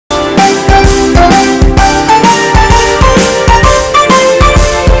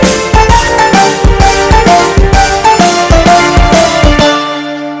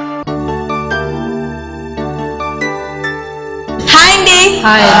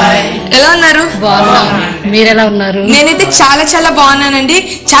ఎలా ఉన్నారు? మీరెలా ఉన్నారు? నేనైతే చాలా చాలా బాగున్నానండి.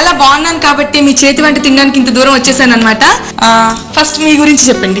 చాలా బాగున్నాను కాబట్టి మీ చేతి వంట తినడానికి ఇంత దూరం వచ్చేసాను అనమాట. ఫస్ట్ మీ గురించి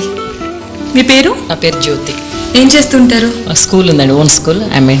చెప్పండి. మీ పేరు? నా పేరు జ్యోతి. ఏం చేస్తుంటారు? స్కూల్ ఉందండి, own school.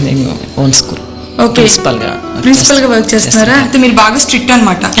 Own school. Okay, principal గా వర్క్ చేస్తున్నారా? అయితే మీరు బాగా స్ట్రిక్ట్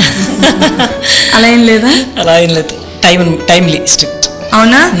అనమాట. అలా ఏం లేదా? అలా ఏం లేదు, టైమ్లీ స్ట్రిక్ట్.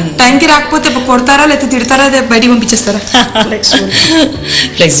 అవునా? టైంకి రాకపోతే కొడతారా లేకపోతే తిడతారా, బయటికి పంపించేస్తారా?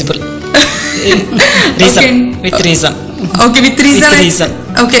 Flexible. With reason. Okay, with reason.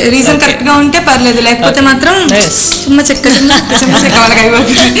 Okay, reason correct గా ఉంటే పర్లేదు, లేకపోతే మాత్రం సుమ్మ చెక్క వాళ్ళకి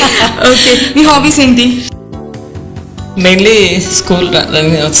అయిపోతుంది. ఓకే, మీ హాబీస్ ఏంటి? Mainly school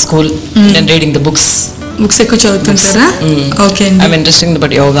and reading the books ఎక్కువ చదువుతుంటారా? ఓకే అండి. I'm interesting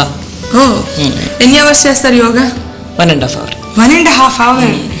but yoga. ఓ, ఎన్ని అవర్స్ చేస్తారు యోగా? 1.5 hours. 1.5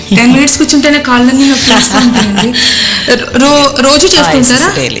 hours. 10 minutes కూర్చుంటేనే కాళ్ళన్నీ నొప్పి వస్తూ ఉంటాయండి. రోజు చేస్తుంటారా?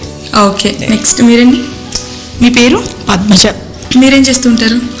 ఓకే, నెక్స్ట్ మీరండి. మీ పేరు? పద్మజ. మీరేం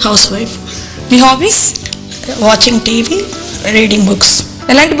చేస్తుంటారు? House wife. మీ hobbies? Watching TV, reading books.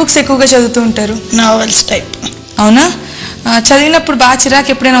 ఎలాంటి బుక్స్ ఎక్కువగా చదువుతూ ఉంటారు? Novels type. అవునా? చదివినప్పుడు బాగా చిరాకు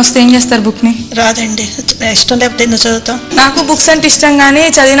ఎప్పుడైనా వస్తే ఏం చేస్తారు? బుక్ ని? రాదండి, ఇష్టం లేకపోతే ఎందుకు చదువుతాం. నాకు బుక్స్ అంటే ఇష్టం, కానీ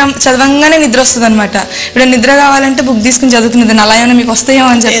చదవంగానే నిద్ర వస్తుంది అనమాట. ఇప్పుడు నిద్ర కావాలంటే బుక్ తీసుకుని చదువుతున్నది. అలా ఏమైనా మీకు వస్తాయేమో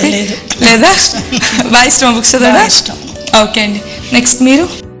అని చెప్పి? లేదా? బాగా ఇష్టం బుక్స్ చదవడం? ఇష్టం. ఓకే అండి, నెక్స్ట్ మీరు.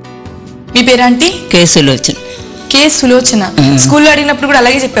 మీ పేరు ఆంటీ? కే సులోచన. కే సులోచన. స్కూల్లో అడిగినప్పుడు కూడా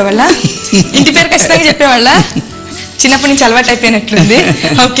అలాగే చెప్పేవాళ్ళ? ఇంటి పేరు ఖచ్చితంగా చెప్పేవాళ్ళ? చిన్నప్పటి నుంచి అలవాటు అయిపోయినట్లుంది.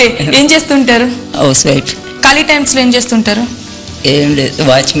 ఓకే, ఏం చేస్తుంటారు? House wife. ఖాళీ టైమ్స్ లో ఏం చేస్తుంటారు? ఏం లేదు,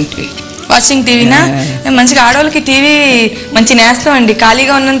 వాచింగ్ టీవీ. వాచింగ్ టీవీనా? మంచిగా ఆడవాళ్ళకి టీవీ మంచి నేస్తం అండి.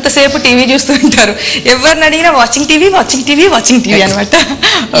 ఖాళీగా ఉన్నంతసేపు టీవీ చూస్తూ ఉంటారు. ఎవరిని అడిగినా వాచింగ్ టీవీ అనమాట.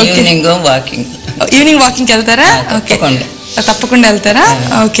 ఈవినింగ్ వాకింగ్ వెళ్తారా? ఓకే, తప్పకుండా వెళ్తారా?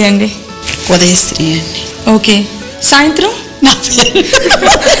 ఓకే అండి. ఉదయశ్రీ అండి. ఓకే, సాయంత్రం?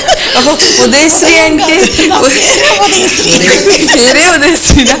 ఉదయశ్రీ అంటే పేరే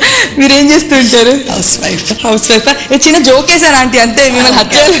ఉదయశ్రీనా? మీరేం చేస్తూ ఉంటారు? House wife. House wife. చిన్న జోక్ వేసాను ఆంటీ, అంతే, మిమ్మల్ని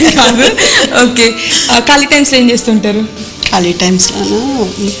హత్యాలి కాదు. ఓకే, ఖాళీ టైమ్స్ లో ఏం చేస్తుంటారు? ఖాళీ టైమ్స్లోనూ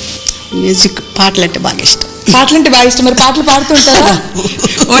మ్యూజిక్, పాటలు అంటే బాగా ఇష్టం. పాటలు అంటే బాగా ఇష్టం. మరి పాటలు పాడుతుంటారా?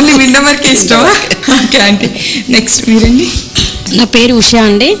 ఓన్లీ వినడం వరకే ఇష్టమా? ఓకే ఆంటీ, నెక్స్ట్ మీరండి. నా పేరు ఉషా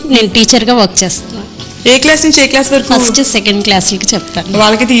అండి. నేను టీచర్గా వర్క్ చేస్తున్నాను. ఏ క్లాస్ నుంచి ఏ క్లాస్ వరకు? ఫస్ట్ 2nd క్లాసులకి చెప్తాను.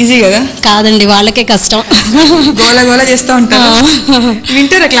 వాళ్ళకైతే ఈజీ కదా? కాదండి, వాళ్ళకే కష్టం. గోల చేస్తూ ఉంటారు.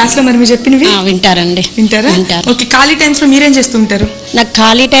 వింటారా క్లాస్ లో మరి మీరు చెప్పినవి? వింటారండి. వింటారా? ఓకే, ఖాళీ టైమ్స్ లో మీరేం చేస్తుంటారు? నాకు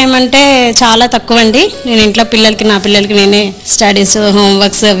ఖాళీ టైం అంటే చాలా తక్కువ అండి. నేను ఇంట్లో నా పిల్లలకి నేనే స్టడీస్,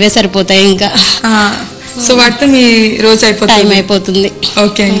 హోంవర్క్స్ అవే సరిపోతాయి. ఇంకా సో వాటితో మీ రోజు టైం అయిపోతుంది.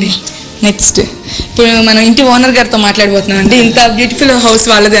 ఓకే అండి, నెక్స్ట్ ఇప్పుడు మనం ఇంటి ఓనర్ గారితో మాట్లాడబోతున్నాం అండి. ఇంత బ్యూటిఫుల్ హౌస్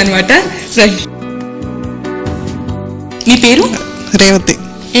వాళ్ళదే అనమాట. రైట్, మీ పేరు? రేవతి.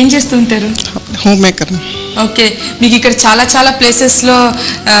 ఏం చేస్తుంటారు? Home maker. ఓకే, మీకు ఇక్కడ చాలా చాలా ప్లేసెస్ లో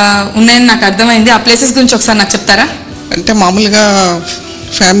ఉన్నాయని నాకు అర్థమైంది. ఆ ప్లేసెస్ గురించి ఒకసారి నాకు చెప్తారా? అంటే మామూలుగా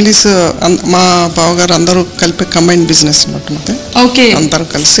ఫ్యామిలీస్, మా బావగారు అందరూ కలిపి కంబైన్ బిజినెస్ అన్నమాట. ఓకే, అందరూ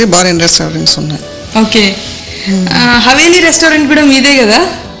కలిసి బార్ అండ్ రెస్టారెంట్స్ ఉన్నాయి. ఓకే, హవేలీ రెస్టారెంట్ కూడా మీదే కదా?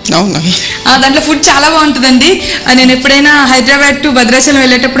 అవునా? దాంట్లో ఫుడ్ చాలా బాగుంటుందండి. నేను ఎప్పుడైనా హైదరాబాద్ టు భద్రాచలం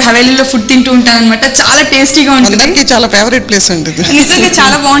వెళ్ళేటప్పుడు హవేలీలో ఫుడ్ తింటూ ఉంటాను అనమాట. చాలా టేస్టీగా ఉంటుంది. చాలా ఫేవరెట్ ప్లేస్ అండి. నిజంగా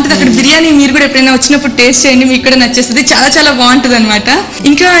చాలా బాగుంటుంది అక్కడ బిర్యానీ. మీరు కూడా ఎప్పుడైనా వచ్చినప్పుడు టేస్ట్ చేయండి, మీకు కూడా నచ్చేస్తుంది. చాలా చాలా బాగుంటుంది అనమాట.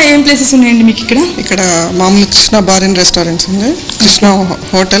 ఇంకా ఏం ప్లేసెస్ ఉన్నాయండి మీకు ఇక్కడ? ఇక్కడ మామూలు కృష్ణ బార్ అండ్ రెస్టారెంట్స్ ఉంది, కృష్ణ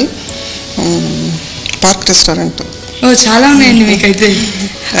హోటల్, పార్క్ రెస్టారెంట్. ఓ, చాలా ఉన్నాయండి మీకైతే.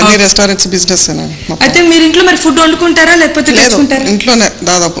 అన్ని రెస్టారెంట్స్ బిజినెస్. అయితే మీరు ఇంట్లో మరి ఫుడ్ వండుకుంటారా లేకపోతే తెచ్చుకుంటారా? ఇంట్లోనే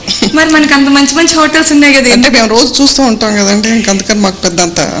దాదాపు. మరి మనకి అంత మంచి మంచి హోటల్స్ ఉన్నాయి కదా. అంటే మేము రోజు చూస్తూ ఉంటాం కదండి, అందుకని మాకు పెద్ద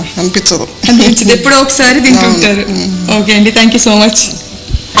అంత అనిపించదు. ఎప్పుడో ఒకసారి తింటుంటారు. ఓకే అండి, థ్యాంక్ యూ సో మచ్.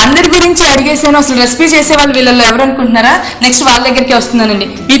 అందరి గురించి అడిగేసాను. అసలు రెసిపీ చేసే వాళ్ళు వీళ్ళలో ఎవరు అనుకుంటున్నారా? నెక్స్ట్ వాళ్ళ దగ్గరికి వస్తున్నానండి.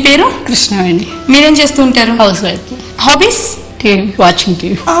 మీ పేరు? కృష్ణ అండి. మీరేం చేస్తూ ఉంటారు? House wife. Hobbies? TV, watching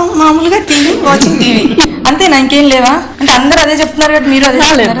TV. మామూలుగా టీవీ, వాచింగ్ టీవీ అంతేనా? ఇంకేం లేవా? అంటే అందరూ అదే చెప్తున్నారు కదా, మీరు అదే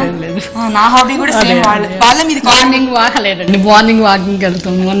చెప్తారా? నా హాబీ కూడా సేమ్. వాళ్ళ మీది మార్నింగ్ వాకింగ్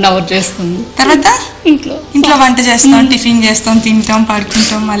వెళ్తాం, 1 hour చేస్తాం. తర్వాత ఇంట్లో వంట చేస్తాం, టిఫిన్ చేస్తాం, తింటాం,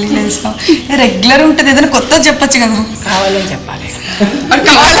 పడుకుంటాం, మళ్ళీ లేస్తాం. రెగ్యులర్ ఉంటుంది. ఏదైనా కొత్తది చెప్పొచ్చు కదా? కావాలని చెప్పాలి.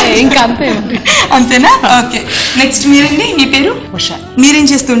 ఇంకా అంతేనా? ఓకే, నెక్స్ట్ మీరండి. మీ పేరు? ఉషా. మీరేం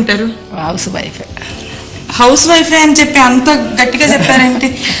చేస్తూ ఉంటారు? House wife. హౌస్ వైఫే అని చెప్పి అంత గట్టిగా చెప్పారేంటి?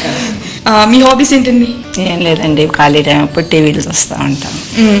 మీ హాబీస్ ఏంటండి? ఏం లేదండి, ఖాళీ టైం అప్పుడు టీవీలు చూస్తూ ఉంటాం,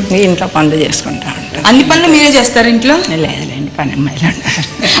 ఇంట్లో పనులు చేసుకుంటా ఉంటాం. అన్ని పనులు మీరే చేస్తారు ఇంట్లో? లేదండి, పని అమ్మాయిలు ఉన్నారు.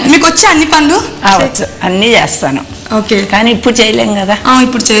 మీకు వచ్చే అన్ని పనులు వచ్చు, అన్నీ చేస్తాను. ఓకే, కానీ ఇప్పుడు చేయలేం కదా.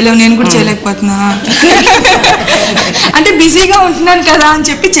 ఇప్పుడు చేయలేము, నేను కూడా చేయలేకపోతున్నా. అంటే బిజీగా ఉంటున్నాను కదా అని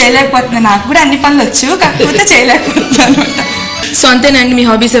చెప్పి చేయలేకపోతున్నా. నాకు కూడా అన్ని పనులు వచ్చు, కాకపోతే చేయలేకపోతున్నాను అనమాట. సో అంతేనండి మీ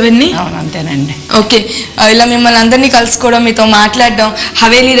హాబీస్ అవన్నీ? అవును, అంతేనండి. ఓకే, ఇలా మిమ్మల్ని అందరినీ కలుసుకోవడం, మీతో మాట్లాడడం,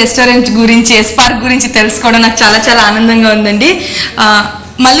 హవేలీ రెస్టారెంట్ గురించి, ఎస్ పార్క్ గురించి తెలుసుకోవడం నాకు చాలా చాలా ఆనందంగా ఉందండి.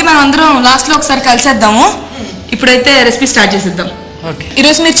 మళ్ళీ మనం అందరం లాస్ట్లో ఒకసారి కలిసేద్దాము. ఇప్పుడైతే రెసిపీ స్టార్ట్ చేసేద్దాం. ఓకే,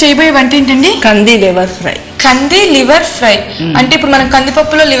 ఈరోజు మీరు చేయబోయే వంట ఏంటండి? కంది లివర్ ఫ్రై. కంది లివర్ ఫ్రై అంటే ఇప్పుడు మనం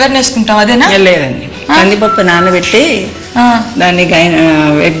కందిపప్పులో లివర్ వేసుకుంటాం అదేనా? లేదండి, కందిపప్పు నానబెట్టి దాన్ని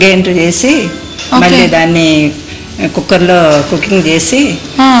వెగ్గైంటు చేసి మళ్ళీ దాన్ని కుక్కర్లో కుకింగ్ చేసి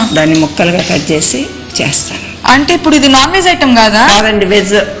దాన్ని ముక్కలుగా కట్ చేసి చేస్తాను. అంటే ఇప్పుడు ఇది నాన్ వెజ్ ఐటమ్ కాదా? కాదండి,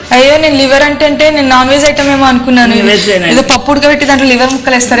 వెజ్. అయ్యో, నేను లివర్ అంటే నేను నాన్ వెజ్ ఐటమ్ ఏమో అనుకున్నాను. ఏదో పప్పు ఉడకబెట్టి దాంట్లో లివర్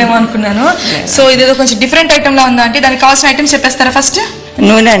ముక్కలు వేస్తారేమో అనుకున్నాను. సో ఇదేదో కొంచెం డిఫరెంట్ ఐటమ్ లా ఉందా? అంటే దానికి కావాల్సిన ఐటమ్స్ చెప్పేస్తారా ఫస్ట్?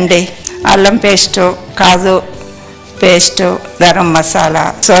 నూనె అండి, అల్లం పేస్టు, కాజు paste, garam masala,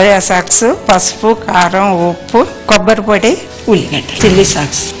 soya socks, పసుపు, కారం, ఉప్పు, కొబ్బరి పొడి, ఉల్లిగడ్డ, చిల్లీ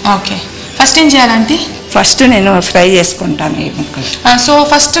సాక్స్. ఓకే, ఫస్ట్ ఏం చేయాలంటే? ఫస్ట్ నేను ఫ్రై చేసుకుంటాను ఈ ముక్కలు. సో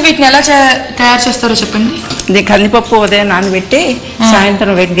ఫస్ట్ వీటిని ఎలా తయారు చేస్తారో చెప్పండి. ఇది కందిపప్పు ఉదయం నానబెట్టి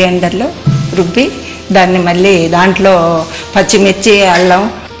సాయంత్రం వెగ్ గ్రైండర్లో రుబ్బి దాన్ని మళ్ళీ దాంట్లో పచ్చిమిర్చి, అల్లం,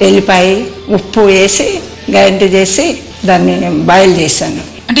 ఎల్లిపాయ, ఉప్పు వేసి గ్రైండ్ చేసి దాన్ని బాయిల్ చేశాను.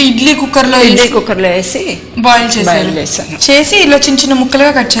 అంటే ఇడ్లీ కుక్కర్లో వేసి బాయిల్ చేశాను. చేసి ఇలా చిన్న చిన్న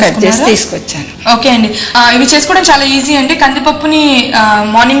ముక్కలుగా కట్ చేసి తీసుకొచ్చాను. ఓకే అండి, ఇవి చేసుకోవడం చాలా ఈజీ అండి. కందిపప్పుని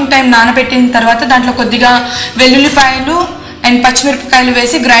మార్నింగ్ టైం నానబెట్టిన తర్వాత దాంట్లో కొద్దిగా వెల్లుల్లిపాయలు అండ్ పచ్చిమిరపకాయలు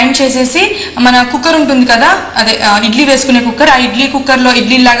వేసి గ్రైండ్ చేసేసి మన కుక్కర్ ఉంటుంది కదా, అదే ఇడ్లీ వేసుకునే కుక్కర్, ఆ ఇడ్లీ కుక్కర్లో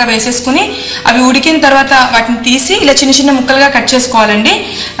ఇడ్లీ లాగా వేసేసుకుని అవి ఉడికిన తర్వాత వాటిని తీసి ఇలా చిన్న చిన్న ముక్కలుగా కట్ చేసుకోవాలండి.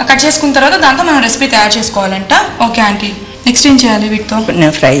 కట్ చేసుకున్న తర్వాత దాంతో మనం రెసిపీ తయారు చేసుకోవాలంట. ఓకే ఆంటీ, నెక్స్ట్ ఏం చేయాలి వీటితో?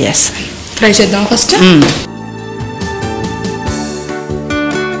 నేను ఫ్రై చేస్తాను. ఫ్రై చేద్దాం ఫస్ట్.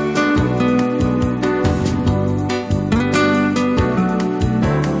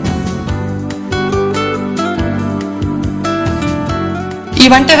 ఈ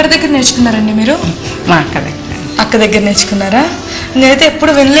వంట ఎవరి దగ్గర నేర్చుకున్నారండి మీరు? మా అక్క దగ్గర నేర్చుకున్నారా? నేనైతే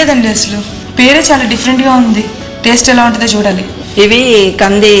ఎప్పుడు వినలేదండి, అసలు పేరే చాలా డిఫరెంట్గా ఉంది. టేస్ట్ ఎలా ఉంటుందో చూడాలి. ఇవి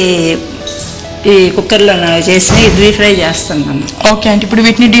కంది ఈ కుక్కర్లో చేసి డీప్ ఫ్రై చేస్తున్నాను. ఓకే అంటే ఇప్పుడు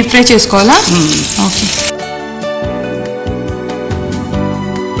వీటిని డీప్ ఫ్రై చేసుకోవాలా? ఓకే,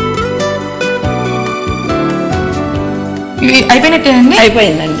 ఇవి అయిపోయినట్టేనండి?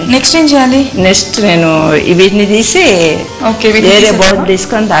 అయిపోయిందండి. నెక్స్ట్ ఏం చేయాలి? నెక్స్ట్ నేను వీటిని తీసి వేరే బౌల్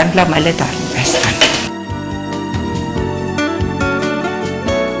తీసుకొని దాంట్లో మళ్ళీ తాలింపు వేస్తాను.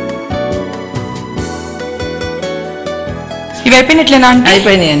 ఇవి అయిపోయినట్లేనా?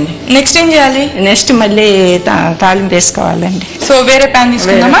 అయిపోయినాయండి. నెక్స్ట్ ఏం చేయాలి? నెక్స్ట్ మళ్ళీ తాలింపు వేసుకోవాలండి. సో వేరే ప్యాన్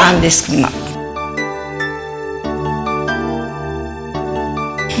తీసుకుందామా? తీసుకుందాం.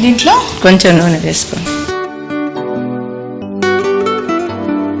 దీంట్లో కొంచెం నూనె వేసుకోండి.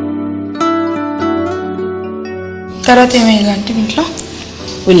 తర్వాత ఏమేయాలంటే దీంట్లో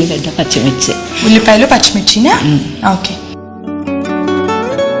ఉల్లిగడ్డ, పచ్చిమిర్చి, ఉల్లిపాయలు, పచ్చిమిర్చినా? ఓకే,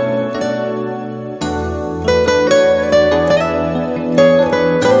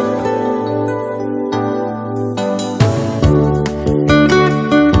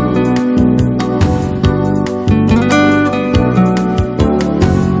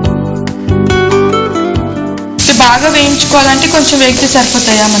 బాగా వేయించుకోవాలంటే కొంచెం వేగితే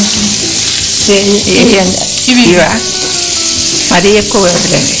సరిపోతాయా మనకి? ఇవివా మరీ ఎక్కువ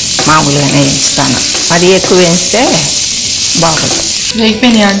వేయలేండి, మామూలుగానే వేయిస్తాను. మరీ ఎక్కువ వేస్తే బాగోదు.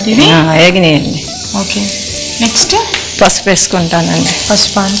 వేగిపోయినాయా అంటే? వేగినాయండి. ఓకే, నెక్స్ట్ పసుపు వేసుకుంటానండి.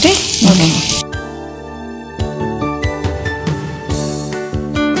 పసుపు అంటే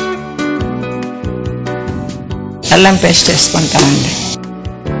అల్లం పేస్ట్ వేసుకుంటానండి.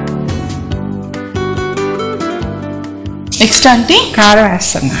 నెక్స్ట్ అంటే కారం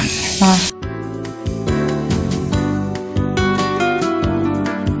వేస్తున్నాను.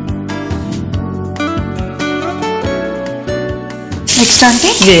 నెక్స్ట్ అంటే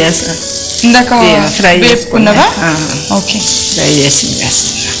ఇందాక ఫ్రై చేసుకున్నావా? ఓకే, ఫ్రై చేసి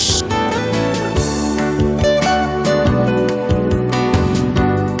వేస్తున్నా.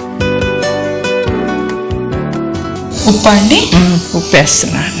 ఉప్పు అండి? ఉప్పు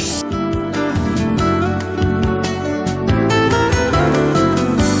వేస్తున్నాను.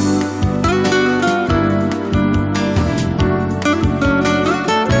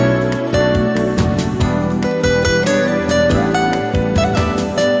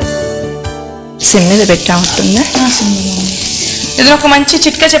 సిమ్ మీద పెట్టా ఉంటుందా? ఏదో ఒక మంచి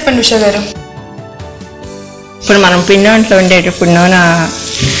చిట్కా చెప్పండి ఉషా గారు. ఇప్పుడు మనం పిండి వంటలు వండేటప్పుడు నూనె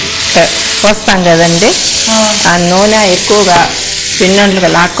పోస్తాం కదండి, ఆ నూనె ఎక్కువగా పిండి వంటలుగా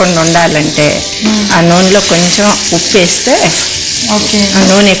లాక్కుండా ఉండాలంటే ఆ నూనెలో కొంచెం ఉప్పు వేస్తే ఓకే ఆ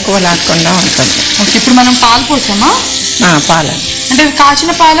నూనె ఎక్కువ లాక్కుండా ఉంటుంది. ఓకే ఇప్పుడు మనం పాలు పోసామా? పాలు అంటే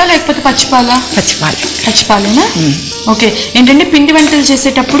కాచిన పాలా లేకపోతే పచ్చిపాలా? పచ్చిపాలేనా? ఓకే. ఏంటంటే పిండి వంటలు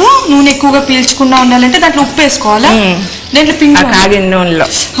చేసేటప్పుడు నూనె ఎక్కువగా పీల్చకుండా ఉండాలంటే దాంట్లో ఉప్పు వేసుకోవాలా? దాంట్లో పిండి కాగిన నూనెలో.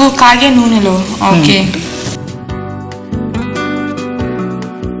 కాగే నూనెలో. ఓకే.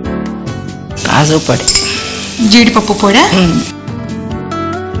 కాజు పొడి, జీడిపప్పు పొడి,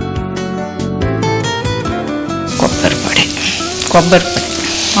 కొబ్బరి పొడి.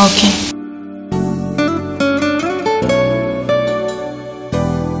 ఓకే.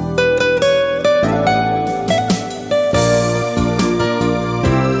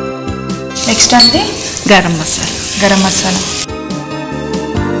 నెక్స్ట్ అంటే గరం మసాలా.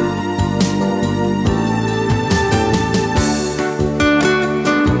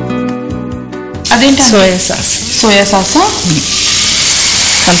 అదేంటి? సోయా సాస్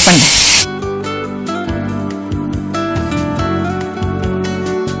కలపండి.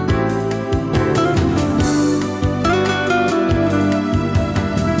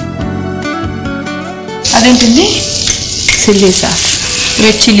 అదేంటింది? Chilli sauce,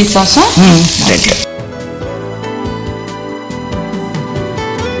 red chilli sauce. Red.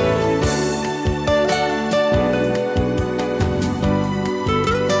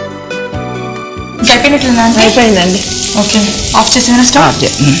 అయిపోయిందండి. ఓకే. ఆఫ్ చేసిన స్టవ్.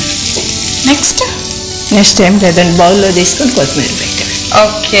 నెక్స్ట్ ఏం లేదండి, బౌల్లో తీసుకొని కొత్తిమీర పెట్టాను.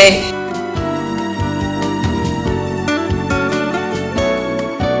 ఓకే.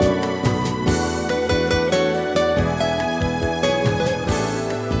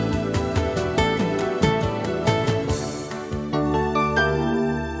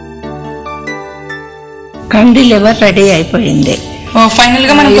 కంది లివర్ రెడీ అయిపోయింది. ఫైనల్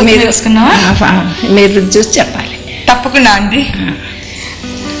గా మనం మీరు చూసి చెప్పాలి. తప్పకుండా అండి.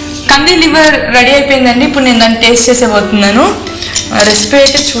 కంది లివర్ రెడీ అయిపోయిందండి. ఇప్పుడు నేను దాన్ని టేస్ట్ చేసేబోతున్నాను. రెసిపీ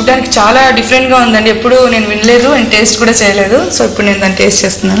అయితే చూడడానికి చాలా డిఫరెంట్ గా ఉందండి. ఎప్పుడు నేను వినలేదు అండ్ టేస్ట్ కూడా చేయలేదు. సో ఇప్పుడు నేను దాన్ని టేస్ట్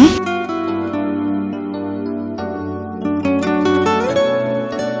చేస్తున్నాను.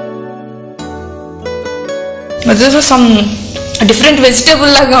 సమ్ డిఫరెంట్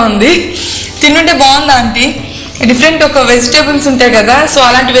వెజిటేబుల్ లాగా ఉంది. తినుంటే బాగుందా ఆంటీ? డిఫరెంట్ ఒక వెజిటేబుల్స్ ఉంటాయి కదా, సో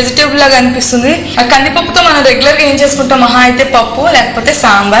అలాంటి వెజిటేబుల్ లాగా అనిపిస్తుంది. ఆ కందిపప్పుతో మనం రెగ్యులర్ గా ఏం చేసుకుంటాం, మహా అయితే పప్పు లేకపోతే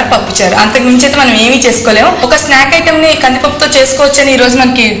సాంబార్, పప్పు చారు, అంతకు మించి అయితే మనం ఏమీ చేసుకోలేము. ఒక స్నాక్ ఐటమ్ ని కందిపప్పుతో చేసుకోవచ్చని ఈ రోజు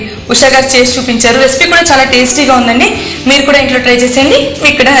మనకి ఉషా గారు చేసి చూపించారు. రెసిపీ కూడా చాలా టేస్టీగా ఉందండి. మీరు కూడా ఇంట్లో ట్రై చేసేయండి,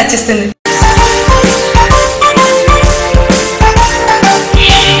 మీకు కూడా నచ్చేస్తుంది.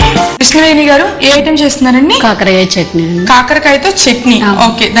 కృష్ణవేణి గారు ఏ ఐటమ్ చేస్తున్నారండి? కాకరకాయ చట్నీ. కాకరకాయతో చట్నీ.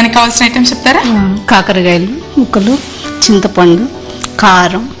 ఓకే. దానికి కావాల్సిన ఐటమ్స్ చెప్తారా? కాకరకాయలు ముక్కలు, చింతపండు,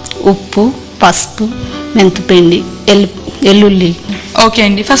 కారం, ఉప్పు, పసుపు, మెంతిపిండి, ఎల్లుల్లి. ఓకే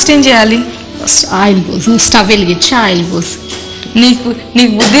అండి. ఫస్ట్ ఏం చేయాలి? ఆయిల్ పోసి స్టవ్ వెలిగించి ఆయిల్ పోసి.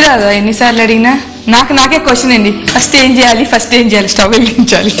 నీకు బుద్ధి రాదా? ఎన్నిసార్లు అడిగినా నాకే క్వశ్చన్ అండి. ఫస్ట్ ఏం చేయాలి? స్టవ్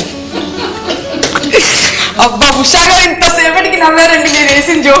వెలిగించాలి. అబ్బా, ఉషా గారు ఇంతసేపటికి నమ్మారండి నేను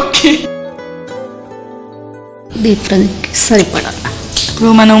వేసిన జోక్కి. డీప్ ఫ్రై సరిపడా.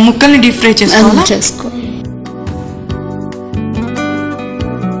 ఇప్పుడు మనం ముక్కల్ని డీప్ ఫ్రై చేసుకోవాలి.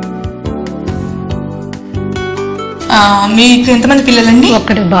 మీకు ఎంతమంది పిల్లలండి?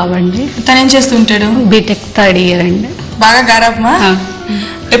 ఒక్కడే బాబండి. తను ఏం చేస్తుంటాడు? బీటెక్ థర్డ్ ఇయర్ అండి. బాగా గారాబమా?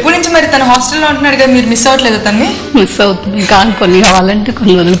 ఎప్పటి నుంచి మరి తను హాస్టల్లో ఉంటున్నాడు కదా, మీరు మిస్ అవ్వట్లేదు తన్ని? మిస్ అవుతుంది. కానీ కొన్ని కావాలంటే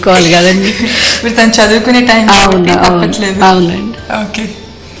కొన్ని వదులుకోవాలి కదండి. మీరు తను చదువుకునే టైం తప్పట్లేదు. అవునండి. ఓకే.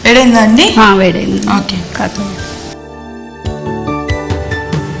 వేడైందా అండి? వేడైంది. ఓకే. కాదు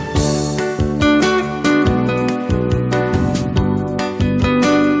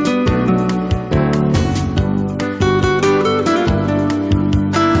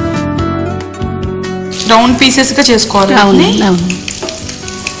రౌండ్ పీసెస్ గా చేసుకోవాలి. అవును.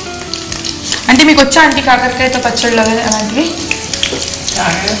 అంటే మీకు వచ్చా ఆంటీ కాకరకాయతో పచ్చళ్ళు అలాంటివి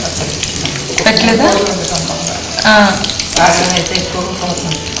పెట్టలేదా?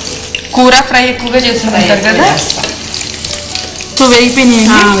 కూర ఫ్రై ఎక్కువగా చేస్తుంటారు కదా. సో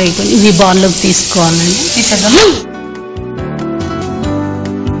వేగిపోయినాయి. ఇవి బౌల్లోకి తీసుకోవాలండి. తీసేద్దామా?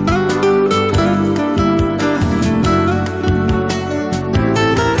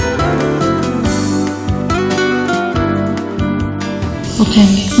 ఓకే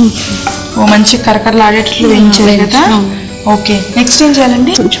అండి. ఓ మంచి కరకరలు ఆడేటట్లు వేయించాలి కదా. ఓకే. నెక్స్ట్ ఏం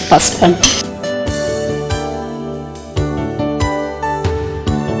చేయాలండి? కొంచెం పసుపు అండి,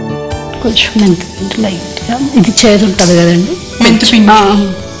 కొంచెం మెంతిపిండి లైట్గా. ఇది చేదు ఉంటుంది కదండి, మెంతిపిండి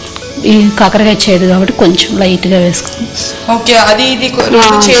ఈ కాకరకాయ చేదు కాబట్టి కొంచెం లైట్గా వేసుకుని. ఓకే, అది ఇది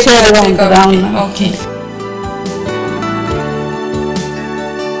చేదుగా ఉంటుంది. అవును. ఓకే,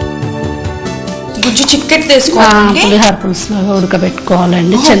 గుజ్జు చిక్కటి తీసుకోవాలి. పులిహార పులుసులాగా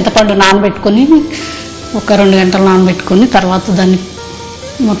ఉడకబెట్టుకోవాలండి. చింతపండు నానబెట్టుకొని ఒక 2 గంటలు నానబెట్టుకొని తర్వాత దాన్ని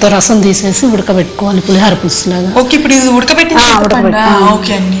మొత్తం రసం తీసేసి ఉడకబెట్టుకోవాలి పులిహార పులుసులాగా. ఓకే, ఇప్పుడు ఇది ఉడకబెట్టింది.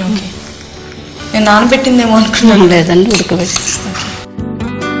 ఓకే అండి, ఓకే. నేను నానబెట్టిందేమో అనుకున్నాను. లేదండి, ఉడకబెట్టి.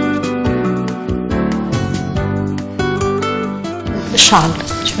 సాల్ట్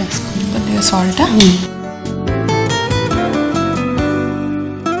వేసుకోండి, కొద్దిగా సాల్ట్.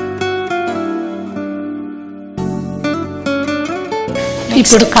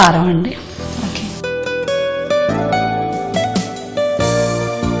 ఇప్పుడు కారం అండి. ఓకే,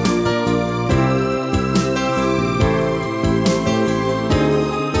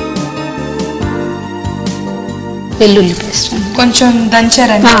 వెల్లుల్లి పేస్ట్ అండి. కొంచెం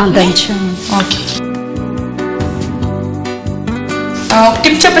దంచారండి. దంచాం. ఓకే,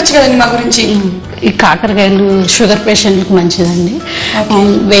 టిప్ చెప్పచ్చు కదండి మా గురించి. ఈ కాకరకాయలు షుగర్ పేషెంట్లకు మంచిదండి,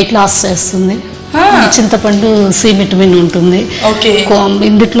 వెయిట్ లాస్ చేస్తుంది. చింతపండు సి విటమిన్ ఉంటుంది.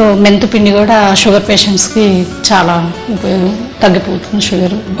 ఇందులో మెంతుపిండి కూడా షుగర్ పేషెంట్స్ కి చాలా తగ్గిపోతుంది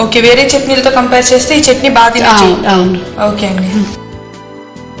షుగర్. ఓకే, వేరే చట్నీలతో కంపేర్ చేస్తే ఈ చట్నీ బాగా. అవును. ఓకే అండి.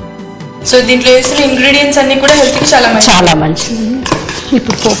 సో దీంట్లో వేసిన ఇంగ్రీడియంట్స్ అన్ని కూడా హెల్త్ కి చాలా మంచిది.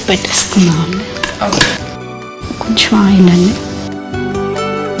 ఇప్పుడు పోపు పెట్టేసుకుందామండి. ఓకే, కొంచెం ఆయిల్ అండి.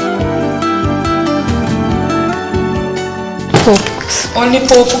 ఓన్లీ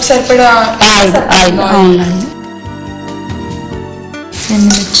పోపుకు సరిపడా ఆయిల్. అవునండి.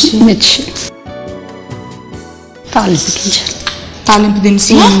 మిర్చి తాలింపు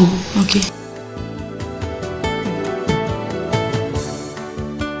దినుసు. ఓకే,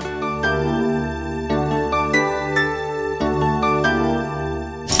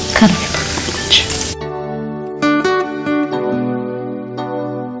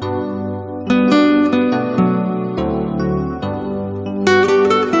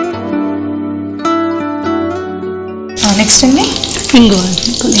 నెక్స్ట్ అండి ఇంగువ,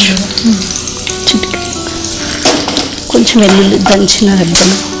 కొంచెం వెల్లుల్లి దంచిన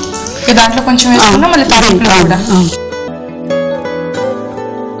రెబ్బలు దాంట్లో కొంచెం వేసుకున్నా, మళ్ళీ తాలింపులో కూడా.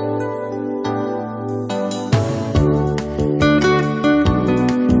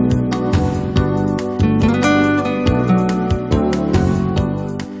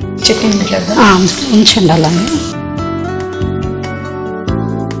 చట్నీ ఉంచండి అలాగే.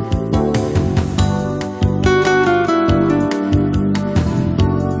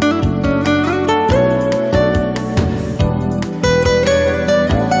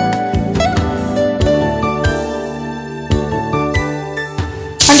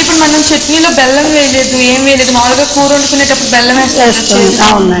 మనం చట్నీలో బెల్లం వేయలేదు, ఏం వేయలేదు. మామూలుగా కూర వండుకునేటప్పుడు బెల్లం వేస్తారు.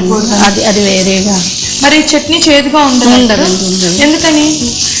 అవునండి, అది వేరేగా. మరి చట్నీ చేదుగా ఉండదు. ఎందుకని?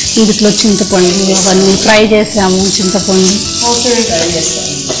 ఇందులో చింతపండు అవన్నీ ఫ్రై చేసాము. చింతపండు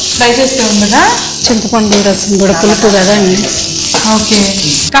ఫ్రై చేస్తే ఉండదా? చింతపండు రసం కూడా పులుపు కదా అండి. ఓకే,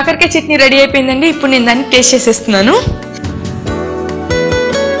 కాకరకాయ చట్నీ రెడీ అయిపోయిందండి. ఇప్పుడు నేను దాన్ని టేస్ట్ చేసేస్తున్నాను.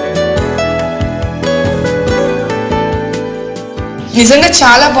 నిజంగా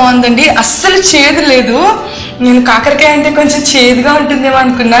చాలా బాగుందండి, అస్సలు చేదు లేదు. నేను కాకరకాయ అంటే కొంచెం చేదుగా ఉంటుందేమో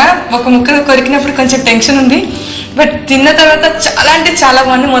అనుకున్నా. ఒక ముక్క కొరికినప్పుడు కొంచెం టెన్షన్ ఉంది, బట్ తిన్న తర్వాత చాలా అంటే చాలా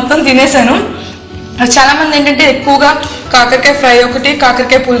బాగుంది. మొత్తం తినేసాను. చాలా మంది ఏంటంటే ఎక్కువగా కాకరకాయ ఫ్రై ఒకటి,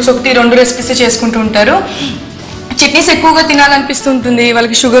 కాకరకాయ పులుసు ఒకటి, 2 రెసిపీస్ చేసుకుంటూ ఉంటారు. చట్నీస్ ఎక్కువగా తినాలనిపిస్తుంటుంది,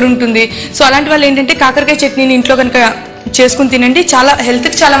 వాళ్ళకి షుగర్ ఉంటుంది. సో అలాంటి వాళ్ళు ఏంటంటే కాకరకాయ చట్నీని ఇంట్లో కనుక చేసుకుని తినండి. చాలా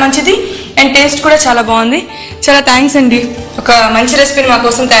హెల్త్కి చాలా మంచిది అండ్ టేస్ట్ కూడా చాలా బాగుంది. చాలా థ్యాంక్స్ అండి, ఒక మంచి రెసిపీని మా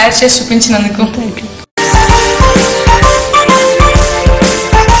కోసం తయారు చేసి చూపించినందుకు.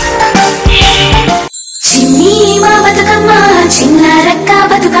 చిన్ని మా బతుకమ్మ చిన్న రక్క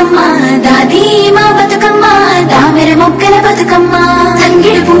బతుకమ్మ, దాది మా బతుకమ్మ దామెర మొక్కల బతుకమ్మ,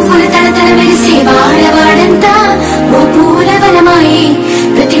 తంగిడు పువ్వులు తడతడ వెలిసే వాడవాడంతా ఓ పూల వనమాయే,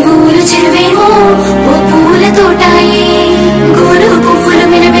 ప్రతి ఊరు చెరువేమో ఓ పూల తోటాయే, గోరు పువ్వులు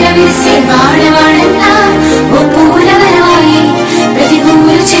మెలమెల వెలిసే వాడవాడంతా ఓ పూల వనమాయే, ప్రతి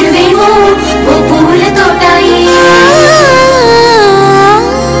ఊరు చెరువేమో ఓ పూల తోటాయే.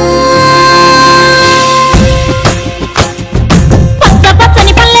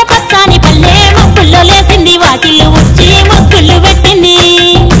 లేసింది వాకిళ్ళు వచ్చి మొక్కులు పెట్టింది,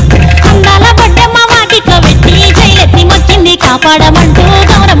 అందాల బొడ్డమ్మ వాటిక పెట్టి జైలెత్తి మొక్కింది, కాపాడమంటూ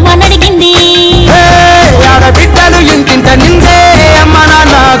గౌరమ్మ నడిగింది. బిడ్డలు ఇంటింట నిందే అమ్మ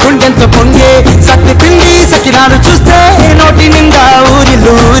నాన్న గుండెంత పొంగే, సత్తి పిండి సకినాలు చూస్తే నోటి నిండా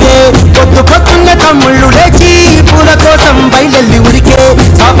ఊరిల్లూరే, పొద్దున్న తమ్ముళ్ళు లేచి పూల కోసం బయలెల్లి ఉరికే,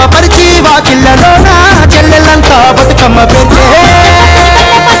 చాప పరిచి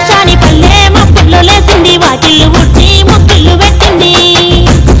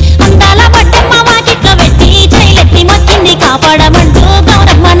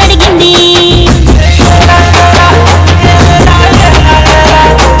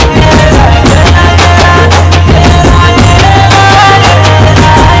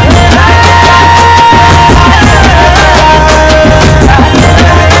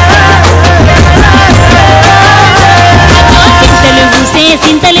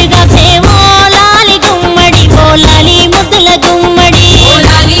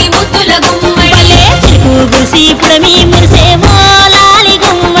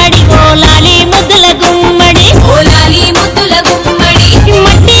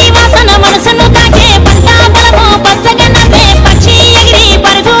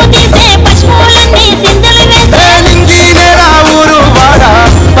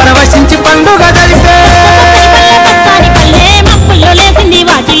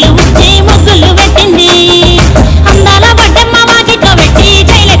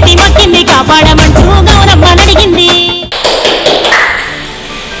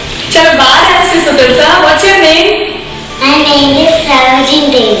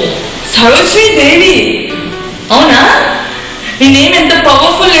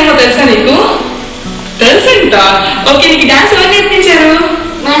ఏమో తెలుసా నీకు? తెలుసంట. ఓకే, నీకు డాన్స్ ఎవరు నేర్పించారు?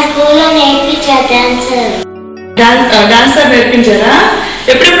 మా స్కూల్లో నేర్పించారు డాన్సర్ నేర్పించారా?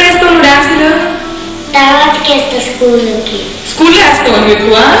 ఎప్పుడెప్పుడు వేస్తావు నువ్వు డాన్సులు? తర్వాతకి వేస్తా స్కూల్లో వేస్తావు నువ్వు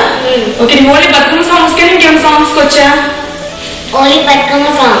ఎక్కువ? ఓకే, నీకు ఓన్లీ బతుకమ్మ సాంగ్స్ కానీ ఇంకేమైనా సాంగ్స్కి వచ్చా? Only Bathukamma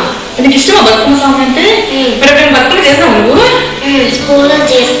song. నీకు ఇష్టమా బతుకమ్మ సాంగ్ అంటే? మరి ఎప్పుడైనా బతుకమ్మ చేసావు నువ్వు? స్కూల్లో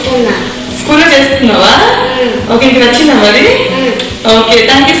చేస్తున్నావా? ఓకే, నీకు నచ్చిందా మరి? Okay,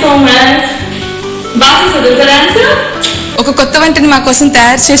 thank you so much. బాగా చేసావు తెలుసా డాన్స్? ఒక కొత్త వంటని మా కోసం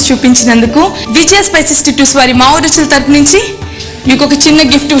తయారు చేసి చూపించినందుకు విజయ స్పైసెస్ టిట్టూస్ వారి మా ఊరి రుచుల తరపు నుంచి మీకు ఒక చిన్న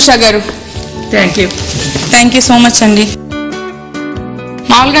గిఫ్ట్ ఉషా గారు. థ్యాంక్ యూ సో మచ్ అండి.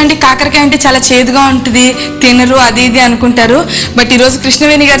 మామూలుగా అంటే కాకరకాయ అంటే చాలా చేదుగా ఉంటుంది, తినరు అది ఇది అనుకుంటారు. బట్ ఈరోజు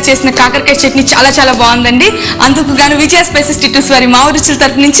కృష్ణవేణి గారు చేసిన కాకరకాయ చట్నీ చాలా చాలా బాగుందండి. అందుకు గాను విజయ స్పైసెస్ టిట్టూస్ వారి మా ఊరి రుచుల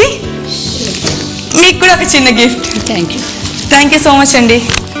తరపు నుంచి మీకు కూడా ఒక చిన్న gift. Thank you so much అండి.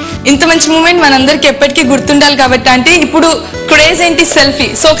 ఇంత మంచి మూమెంట్ మనందరికి ఎప్పటికీ గుర్తుండాలి కాబట్టి అంటే ఇప్పుడు క్రేజ్ ఏంటి? సెల్ఫీ.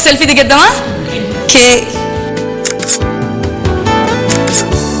 సో ఒక సెల్ఫీ దిగేద్దామా? ఓకే,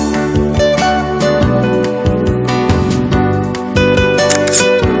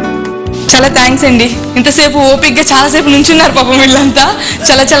 చాలా థ్యాంక్స్ అండి. ఇంతసేపు ఓపిక్గా చాలాసేపు నుంచున్నారు పాపం వీళ్ళంతా.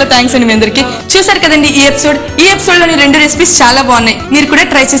 చాలా చాలా థ్యాంక్స్ అండి మీ అందరికి. చూసారు కదండి ఈ ఎపిసోడ్లోని 2 రెసిపీస్ చాలా బాగున్నాయి. మీరు కూడా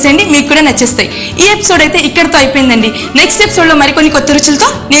ట్రై చేసేయండి, మీకు కూడా నచ్చేస్తాయి. ఈ ఎపిసోడ్ అయితే ఇక్కడతో అయిపోయిందండి. నెక్స్ట్ ఎపిసోడ్లో మరికొన్ని కొత్త రుచులతో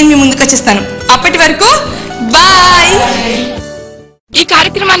నేను మీ ముందుకు వచ్చేస్తాను. అప్పటి వరకు బాయ్. ఈ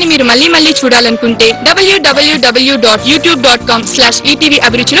కార్యక్రమాన్ని మీరు మళ్ళీ చూడాలనుకుంటే www.youtube.com/ETV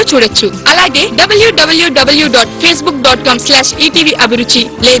Abhiruchiలో చూడొచ్చు. అలాగే www.facebook.com/ETV Abhiruchi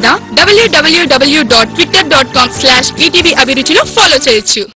లేదా www.twitter.com/ETV Abhiruchiలో ఫాలో చేయొచ్చు.